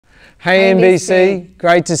Hey NBC,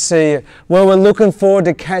 great to see you. Well, we're looking forward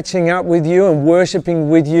to catching up with you and worshipping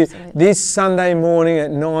with you this Sunday morning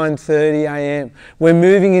at 9:30 a.m. We're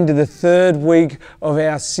moving into the third week of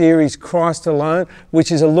our series, Christ Alone,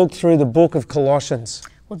 which is a look through the book of Colossians.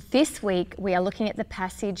 Well, this week we are looking at the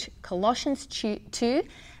passage Colossians 2,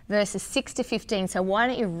 verses 6 to 15. So why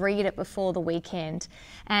don't you read it before the weekend?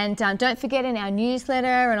 And don't forget, in our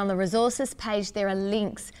newsletter and on the resources page, there are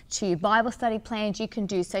links to Bible study plans you can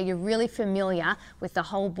do so you're really familiar with the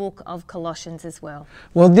whole book of Colossians as well.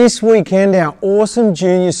 Well, this weekend our awesome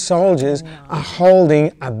junior soldiers are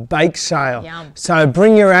holding a bake sale. Yum. So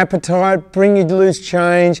bring your appetite, bring your loose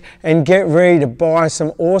change and get ready to buy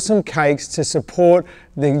some awesome cakes to support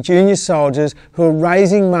the junior soldiers who are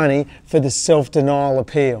raising money for the self-denial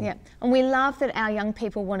appeal. Yeah. And we love that our young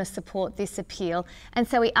people want to support this appeal, and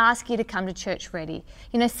so we ask you to come to Church Ready.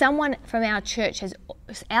 You know, someone from our church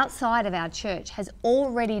outside of our church has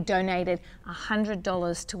already donated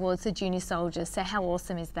 $100 towards the junior soldiers. So how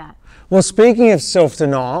awesome is that? Well, speaking of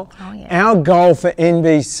self-denial, our goal for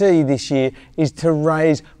NBC this year is to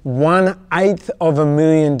raise $1/8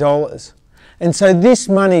 million. And so this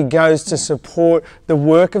money goes to support the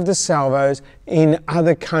work of the Salvos in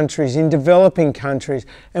other countries, in developing countries.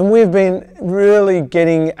 And we've been really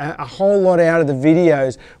getting a whole lot out of the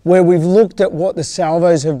videos where we've looked at what the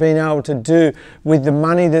Salvos have been able to do with the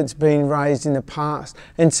money that's been raised in the past.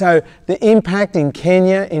 And so the impact in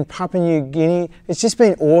Kenya, in Papua New Guinea, it's just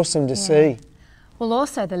been awesome to see. Well,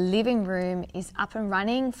 also the living room is up and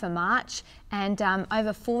running for March, and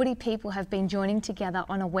over 40 people have been joining together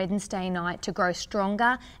on a Wednesday night to grow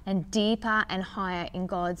stronger and deeper and higher in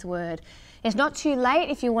God's Word. It's not too late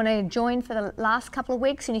if you want to join for the last couple of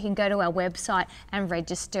weeks, and you can go to our website and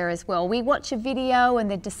register as well. We watch a video and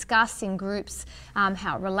then discuss in groups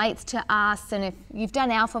how it relates to us, and if you've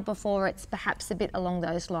done Alpha before, it's perhaps a bit along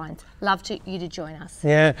those lines. Love you to join us.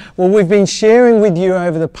 Yeah, well, we've been sharing with you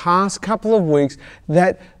over the past couple of weeks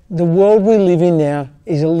that the world we live in now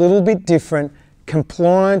is a little bit different.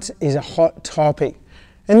 Compliance is a hot topic.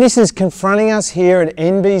 And this is confronting us here at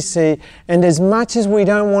NBC, and as much as we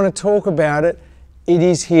don't want to talk about it, it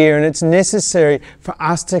is here, and it's necessary for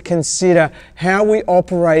us to consider how we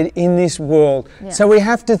operate in this world. Yeah. So we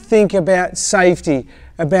have to think about safety,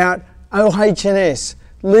 about OH&S,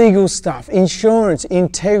 legal stuff, insurance,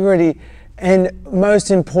 integrity, and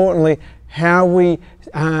most importantly, how we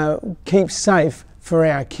keep safe for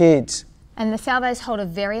our kids. And the Salvos hold a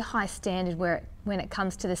very high standard when it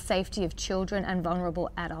comes to the safety of children and vulnerable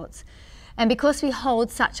adults. And because we hold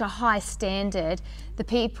such a high standard, the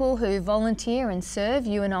people who volunteer and serve,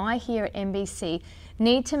 you and I here at NBC,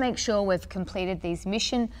 need to make sure we've completed these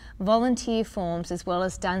mission volunteer forms as well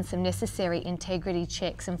as done some necessary integrity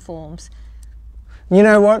checks and forms. You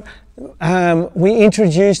know what? We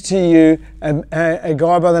introduced to you a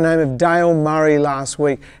guy by the name of Dale Murray last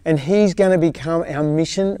week, and he's going to become our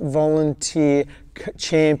mission volunteer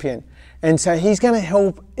champion. And so he's going to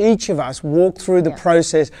help each of us walk through the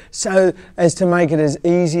process so as to make it as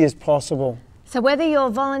easy as possible. So whether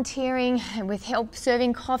you're volunteering with help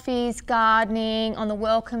serving coffees, gardening, on the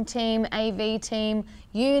welcome team, AV team,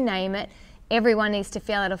 you name it, everyone needs to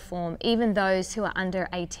fill out a form, even those who are under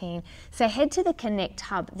 18. So head to the Connect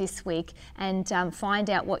Hub this week and find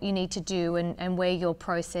out what you need to do and where your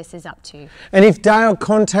process is up to. And if Dale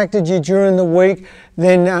contacted you during the week,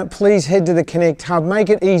 then please head to the Connect Hub. Make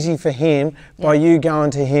it easy for him by you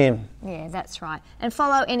going to him. Yeah, that's right. And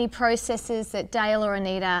follow any processes that Dale or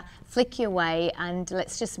Anita flick your way, and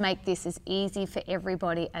let's just make this as easy for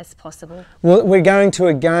everybody as possible. Well, we're going to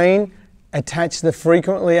again attach the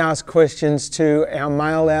frequently asked questions to our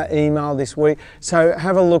mail out email this week. So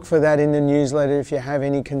have a look for that in the newsletter if you have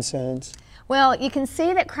any concerns. Well, you can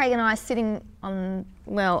see that Craig and I are sitting on,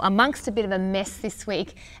 amongst a bit of a mess this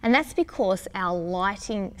week, and that's because our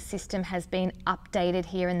lighting system has been updated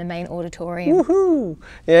here in the main auditorium. Woohoo!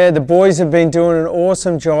 Yeah, the boys have been doing an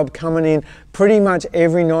awesome job coming in pretty much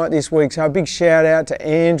every night this week. So a big shout out to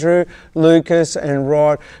Andrew, Lucas and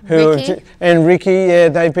Rod, and Ricky. Yeah,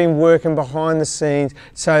 they've been working behind the scenes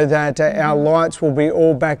so that our lights will be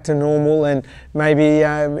all back to normal and maybe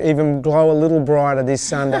even glow a little brighter this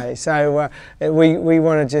Sunday. So we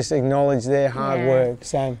want to just acknowledge their hard work.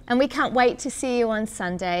 So. And we can't wait to see you on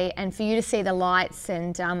Sunday and for you to see the lights,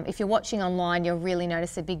 and if you're watching online, you'll really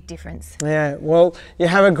notice a big difference. Yeah, well, you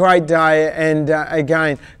have a great day, and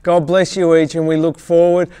again, God bless you each, and we look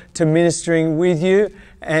forward to ministering with you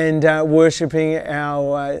and worshipping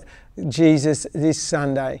our Jesus this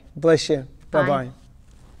Sunday. Bless you. Bye-bye.